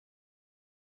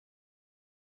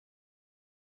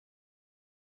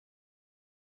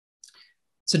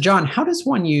So, John, how does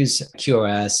one use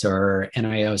QoS or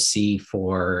Nioc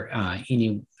for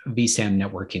any vSAN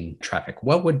networking traffic?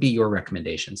 What would be your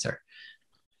recommendations there?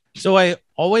 So I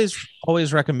always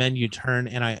recommend you turn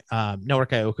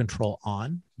network IO control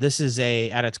on. This is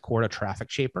at its core a traffic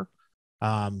shaper.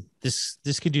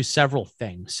 This can do several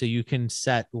things. So you can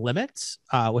set limits,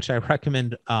 which I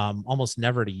recommend almost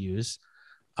never to use,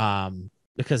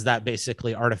 because that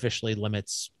basically artificially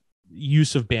limits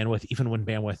use of bandwidth, even when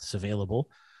bandwidth is available.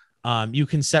 You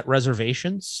can set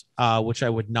reservations, which I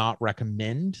would not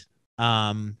recommend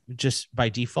just by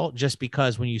default, just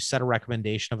because when you set a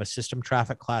recommendation of a system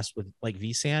traffic class with like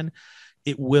vSAN,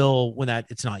 it will, when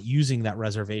it's not using that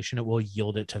reservation, it will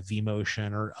yield it to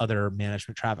vMotion or other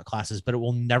management traffic classes, but it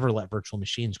will never let virtual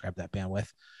machines grab that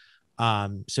bandwidth.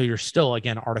 So you're still,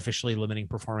 again, artificially limiting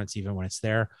performance even when it's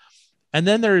there. And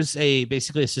then there's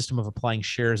basically a system of applying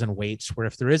shares and weights where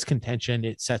if there is contention,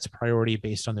 it sets priority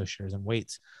based on those shares and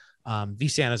weights.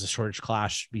 vSAN as a storage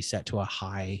class should be set to a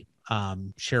high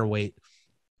share weight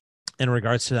in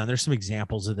regards to that. And there's some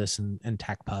examples of this in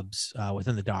tech pubs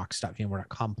within the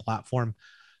docs.vmware.com platform.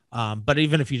 But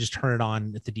even if you just turn it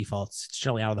on at the defaults, it's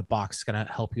generally out of the box. It's going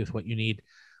to help you with what you need.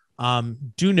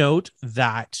 Do note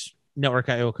that network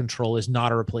IO control is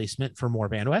not a replacement for more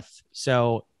bandwidth.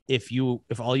 So if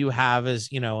all you have is,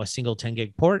 a single 10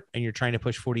 gig port and you're trying to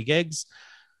push 40 gigs,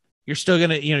 you're still going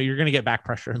to, you're going to get back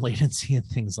pressure and latency and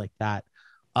things like that.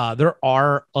 There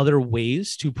are other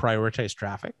ways to prioritize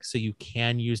traffic. So you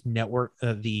can use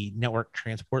the network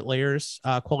transport layers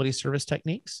quality service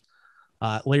techniques.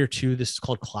 Layer 2, this is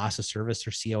called class of service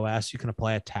or CoS. You can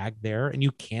apply a tag there and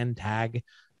you can tag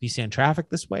vSAN traffic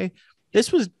this way.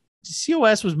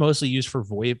 CoS was mostly used for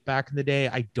VoIP back in the day.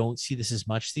 I don't see this as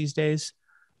much these days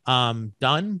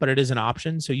done, but it is an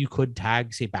option. So you could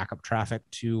tag, say, backup traffic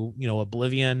to,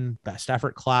 Oblivion, best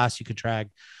effort class. You could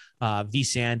tag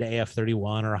vSAN to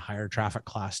AF31 or a higher traffic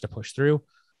class to push through.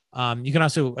 You can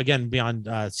also, again, beyond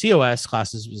CoS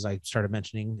classes, as I started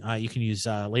mentioning, you can use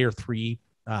layer 3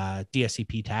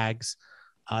 DSCP tags.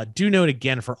 Do note,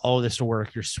 again, for all of this to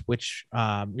work, your switch, you're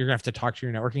going to have to talk to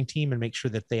your networking team and make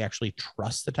sure that they actually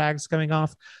trust the tags coming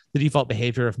off. The default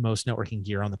behavior of most networking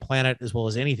gear on the planet, as well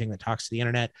as anything that talks to the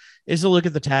internet, is to look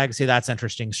at the tag, say that's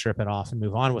interesting, strip it off, and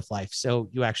move on with life. So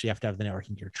you actually have to have the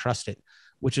networking gear trust it,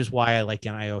 which is why I like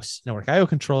network IO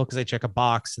control, because I check a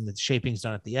box and the shaping's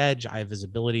done at the edge. I have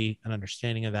visibility and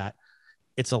understanding of that.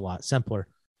 It's a lot simpler.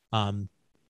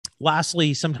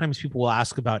 Lastly, sometimes people will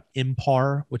ask about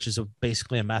impar, which is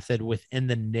basically a method within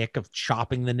the NIC of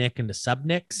chopping the NIC into sub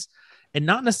NICs, and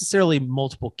not necessarily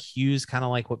multiple queues, kind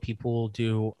of like what people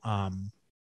do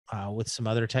with some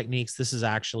other techniques. This is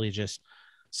actually just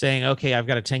saying, okay, I've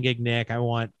got a 10 gig NIC. I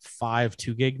want 5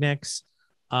 2 gig NICs.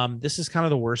 This is kind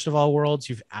of the worst of all worlds.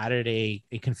 You've added a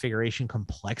configuration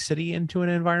complexity into an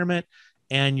environment,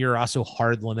 and you're also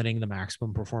hard limiting the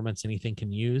maximum performance anything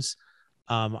can use.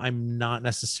 I'm not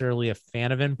necessarily a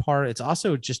fan of impar. It's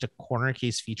also just a corner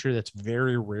case feature that's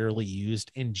very rarely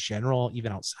used in general,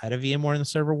 even outside of VMware in the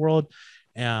server world.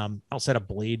 Outside of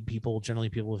Blade, people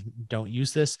don't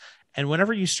use this. And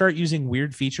whenever you start using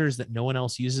weird features that no one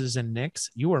else uses in NICs,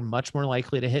 you are much more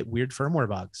likely to hit weird firmware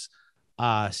bugs.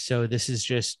 So this is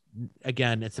just,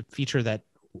 again, it's a feature that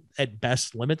at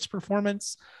best limits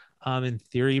performance. In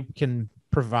theory, can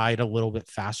provide a little bit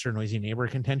faster noisy neighbor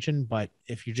contention, but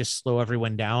if you just slow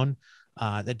everyone down,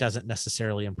 that doesn't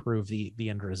necessarily improve the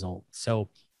end result. So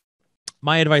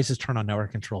my advice is turn on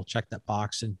network control, check that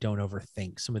box, and don't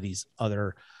overthink some of these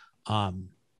other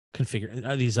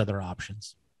these other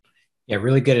options. Yeah,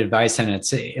 really good advice. And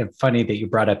it's funny that you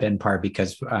brought up NPAR,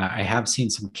 because I have seen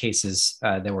some cases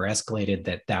that were escalated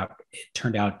that it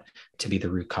turned out to be the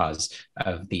root cause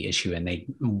of the issue, and they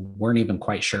weren't even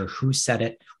quite sure who set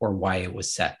it or why it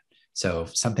was set. So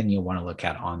something you'll want to look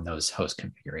at on those host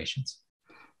configurations.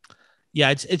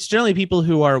 Yeah, it's generally people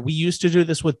we used to do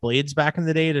this with Blades back in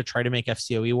the day to try to make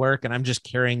FCOE work, and I'm just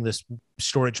carrying this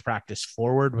storage practice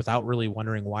forward without really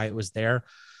wondering why it was there.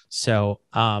 So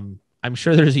I'm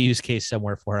sure there's a use case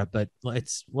somewhere for it, but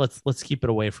let's keep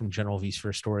it away from general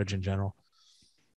vSphere storage in general.